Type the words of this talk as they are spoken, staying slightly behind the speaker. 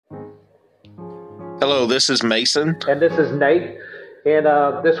Hello, this is Mason. And this is Nate. And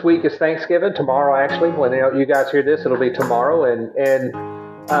this week is Thanksgiving. Tomorrow, actually, when you guys hear this, it'll be tomorrow. And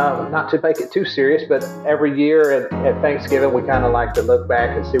not to make it too serious, but every year at Thanksgiving, we kind of like to look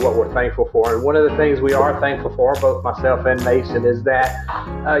back and see what we're thankful for. And one of the things we are thankful for, both myself and Mason, is that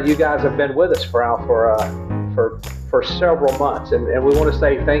you guys have been with us for several months, and we want to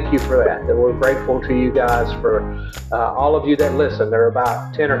say thank you for that we're grateful to you guys for all of you that listen. There are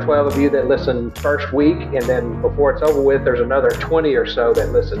about 10 or 12 of you that listen first week, and then before it's over with, there's another 20 or so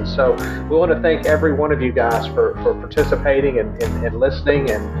that listen. So we want to thank every one of you guys for participating and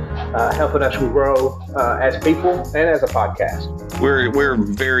listening and helping us grow as people and as a podcast. We're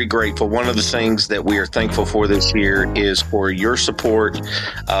very grateful. One of the things that we are thankful for this year is for your support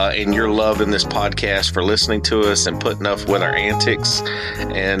and your love in this podcast, for listening to us and putting up with our antics,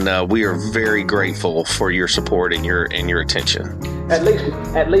 and we are very grateful for your support and your attention. At least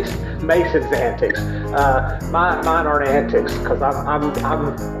Mason's antics. Mine aren't antics, because I'm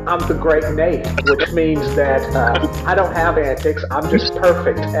the great Nate, which means that I don't have antics. I'm just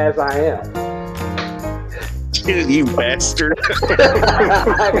perfect as I am. You bastard.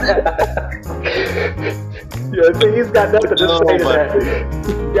 Yeah, see, he's got nothing to say to that.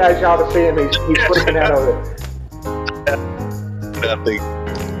 You guys, y'all to see him, he's freaking out over it. Nothing.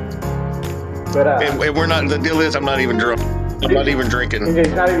 But and we're not. The deal is, I'm not even drunk. I'm not even drinking.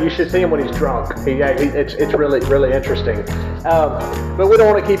 You should see him when he's drunk. It's really interesting. But we don't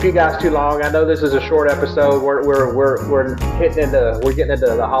want to keep you guys too long. I know this is a short episode. We're getting into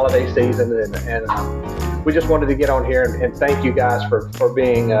the holiday season, and we just wanted to get on here and thank you guys for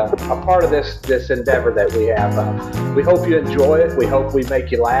being a part of this endeavor that we have. We hope you enjoy it. We hope we make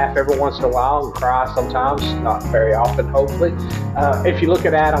you laugh every once in a while and cry sometimes, not very often, hopefully. If you look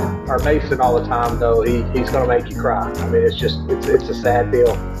at Adam or Mason all the time, though, he's going to make you cry. I mean, it's a sad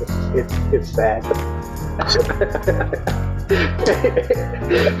deal. It's sad.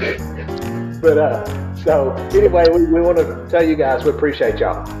 But so anyway, we want to tell you guys we appreciate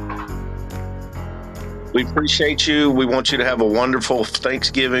y'all. We appreciate you. We want you to have a wonderful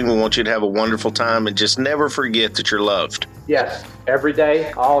Thanksgiving. We want you to have a wonderful time, and just never forget that you're loved. Yes, every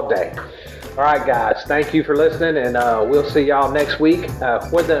day, all day. All right, guys, thank you for listening, and we'll see y'all next week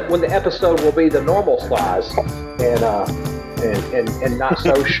when the episode will be the normal size and not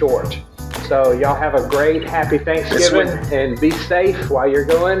so short. So y'all have a great, happy Thanksgiving, and be safe while you're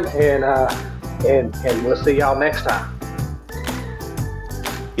going, and we'll see y'all next time.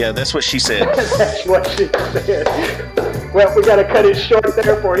 Yeah, that's what she said. That's what she said. Well, we got to cut it short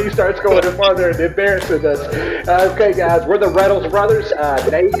there before he starts going further and embarrassing us. Okay, guys, we're the Reynolds brothers,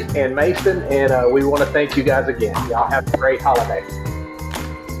 Nate and Mason, and we want to thank you guys again. Y'all have a great holiday.